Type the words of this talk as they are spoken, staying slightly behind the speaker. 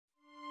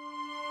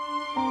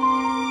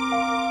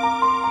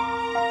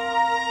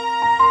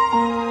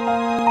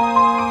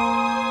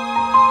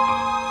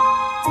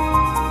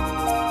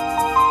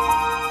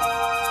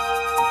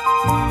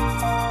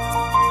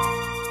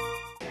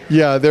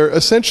Yeah,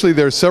 essentially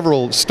there are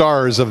several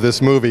stars of this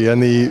movie,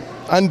 and the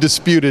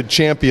undisputed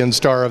champion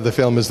star of the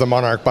film is the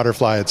monarch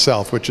butterfly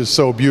itself, which is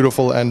so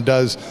beautiful and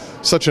does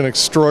such an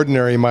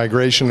extraordinary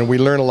migration, and we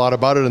learn a lot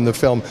about it in the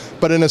film,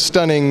 but in a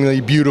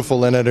stunningly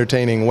beautiful and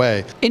entertaining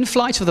way. In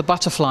Flight of the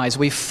Butterflies,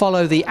 we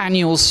follow the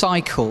annual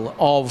cycle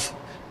of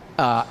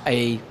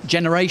a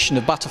generation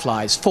of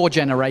butterflies, 4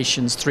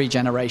 generations, 3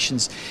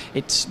 generations,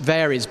 it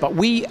varies, but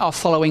we are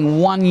following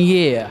 1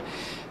 year.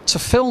 To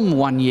film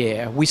 1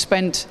 year, we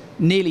spent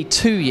nearly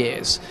 2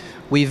 years.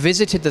 We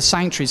visited the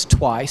sanctuaries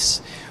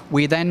twice.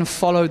 We then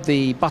followed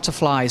the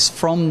butterflies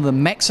from the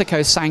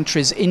Mexico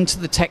sanctuaries into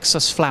the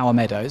Texas flower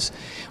meadows.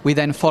 We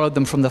then followed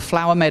them from the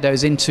flower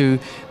meadows into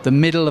the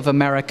middle of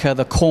America,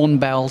 the Corn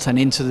Belt, and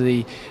into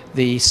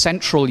the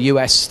central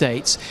US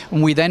states.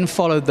 And we then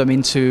followed them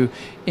into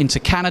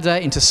Canada,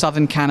 into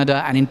southern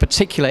Canada, and in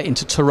particular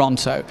into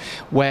Toronto,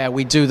 where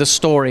we do the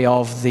story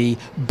of the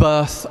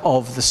birth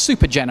of the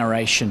super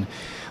generation,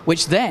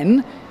 which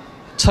then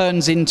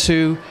turns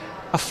into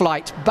a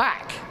flight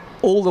back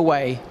all the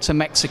way to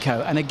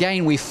Mexico. And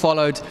again, we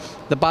followed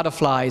the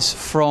butterflies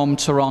from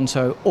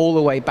Toronto all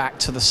the way back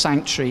to the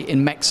sanctuary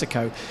in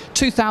Mexico.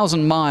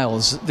 2,000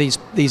 miles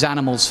these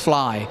animals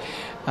fly.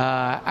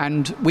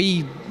 And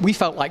we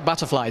felt like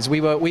butterflies.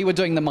 We were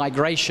doing the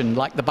migration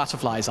like the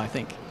butterflies, I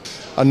think.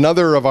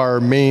 Another of our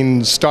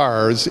main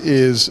stars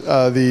is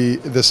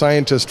the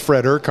scientist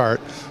Fred Urquhart,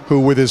 who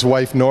with his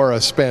wife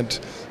Nora spent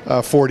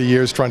 40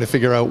 years trying to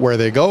figure out where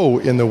they go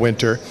in the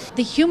winter.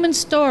 The human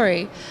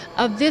story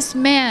of this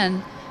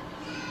man,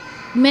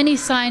 many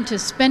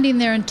scientists spending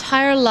their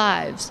entire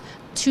lives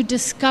to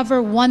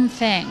discover one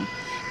thing.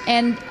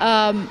 And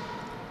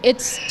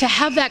it's to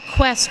have that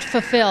quest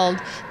fulfilled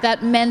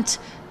that meant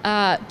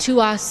to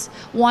us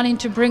wanting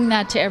to bring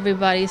that to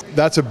everybody.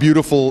 That's a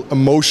beautiful,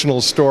 emotional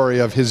story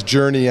of his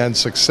journey and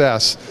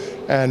success,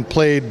 and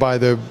played by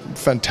the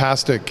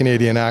fantastic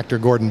Canadian actor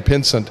Gordon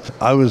Pinsent.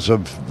 I was a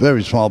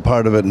very small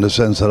part of it in the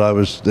sense that I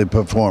was the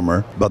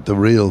performer, but the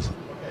real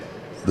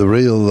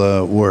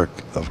work,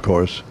 of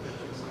course,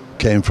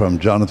 came from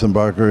Jonathan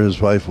Barker,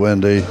 his wife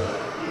Wendy,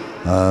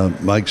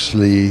 Mike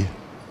Slee,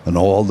 and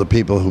all the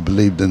people who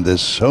believed in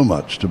this so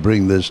much to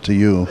bring this to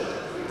you.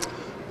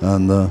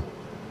 And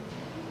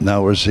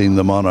now we're seeing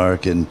the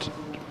Monarch in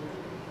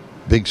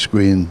big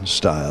screen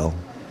style.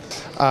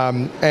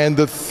 And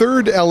the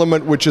third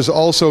element, which is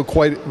also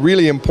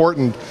really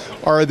important,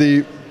 are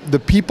the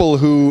people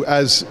who,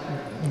 as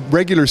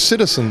regular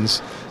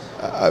citizens,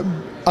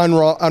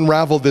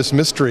 unravel this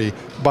mystery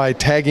by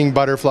tagging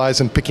butterflies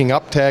and picking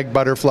up tagged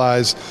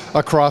butterflies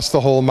across the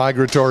whole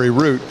migratory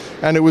route.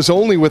 And it was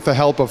only with the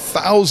help of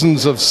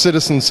thousands of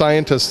citizen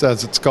scientists,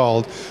 as it's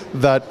called,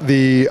 that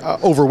the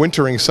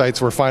overwintering sites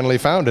were finally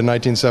found in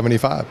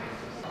 1975.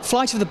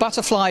 Flight of the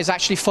Butterflies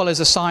actually follows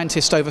a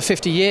scientist over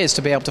 50 years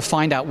to be able to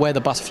find out where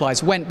the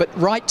butterflies went. But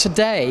right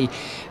today,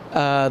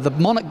 the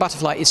monarch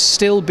butterfly is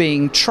still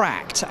being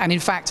tracked. And in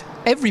fact,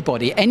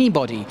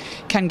 anybody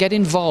can get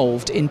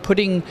involved in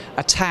putting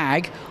a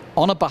tag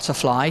on a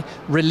butterfly,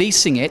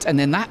 releasing it, and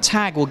then that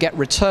tag will get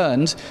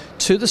returned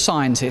to the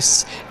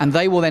scientists, and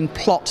they will then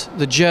plot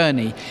the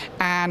journey.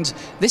 And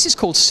this is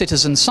called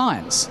citizen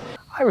science.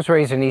 I was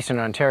raised in Eastern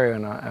Ontario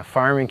in a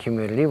farming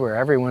community where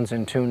everyone's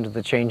in tune to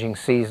the changing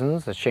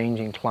seasons, the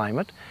changing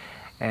climate.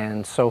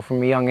 And so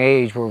from a young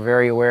age, we're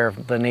very aware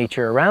of the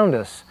nature around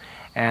us.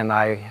 And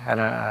I had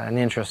an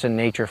interest in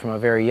nature from a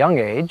very young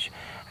age.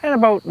 And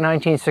about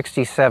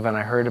 1967,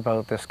 I heard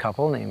about this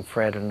couple named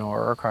Fred and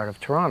Nora Urquhart of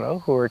Toronto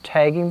who were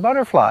tagging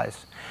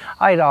butterflies.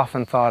 I'd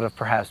often thought of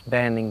perhaps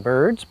banding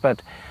birds,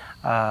 but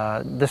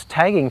this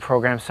tagging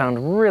program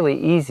sounded really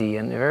easy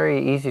and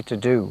very easy to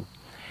do.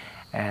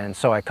 And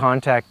so I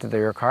contacted the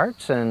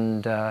Urquharts,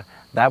 and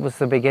that was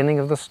the beginning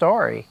of the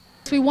story.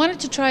 We wanted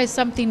to try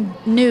something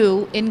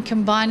new in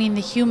combining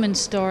the human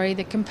story,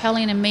 the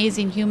compelling,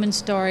 amazing human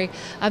story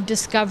of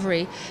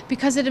discovery,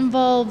 because it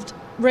involved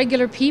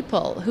regular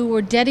people who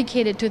were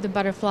dedicated to the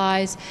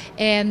butterflies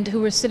and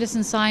who were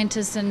citizen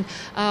scientists and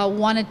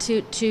wanted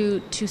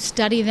to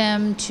study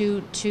them,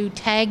 to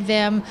tag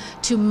them,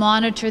 to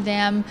monitor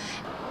them.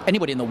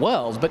 Anybody in the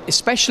world, but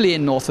especially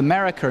in North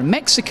America and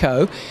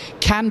Mexico,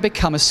 can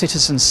become a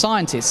citizen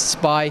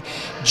scientist by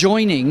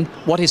joining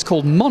what is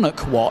called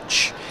Monarch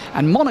Watch.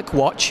 And Monarch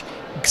Watch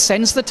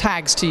sends the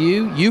tags to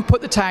you, you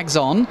put the tags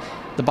on,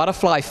 the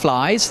butterfly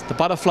flies, the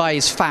butterfly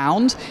is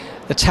found,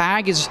 the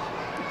tag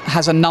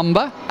has a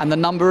number, and the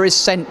number is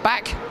sent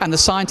back, and the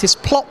scientists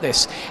plot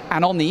this.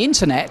 And on the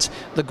internet,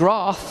 the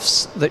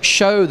graphs that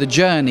show the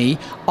journey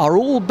are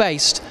all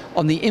based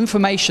on the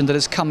information that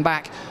has come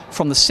back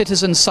from the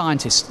citizen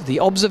scientists, the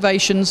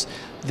observations,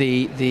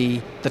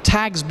 the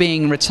tags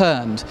being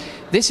returned.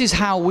 This is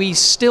how we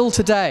still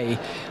today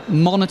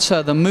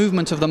monitor the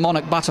movement of the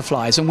monarch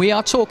butterflies, and we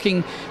are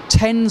talking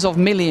tens of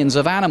millions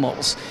of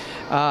animals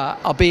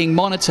are being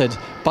monitored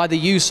by the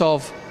use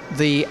of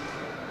the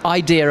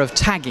idea of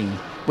tagging,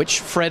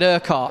 which Fred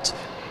Urquhart,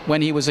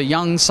 when he was a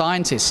young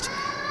scientist,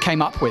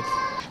 came up with.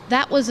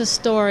 that was a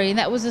story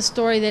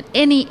that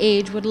any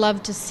age would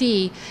love to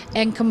see,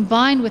 and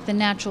combined with the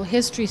natural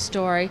history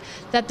story,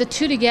 that the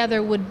two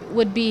together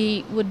would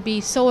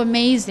be so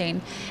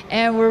amazing.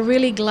 And we're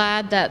really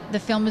glad that the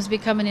film has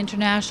become an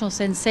international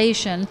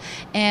sensation,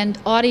 and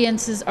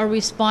audiences are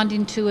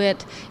responding to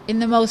it in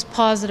the most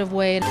positive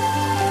way.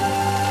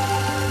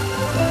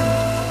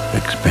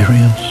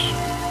 Experience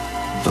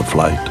the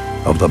flight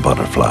of the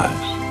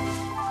butterflies.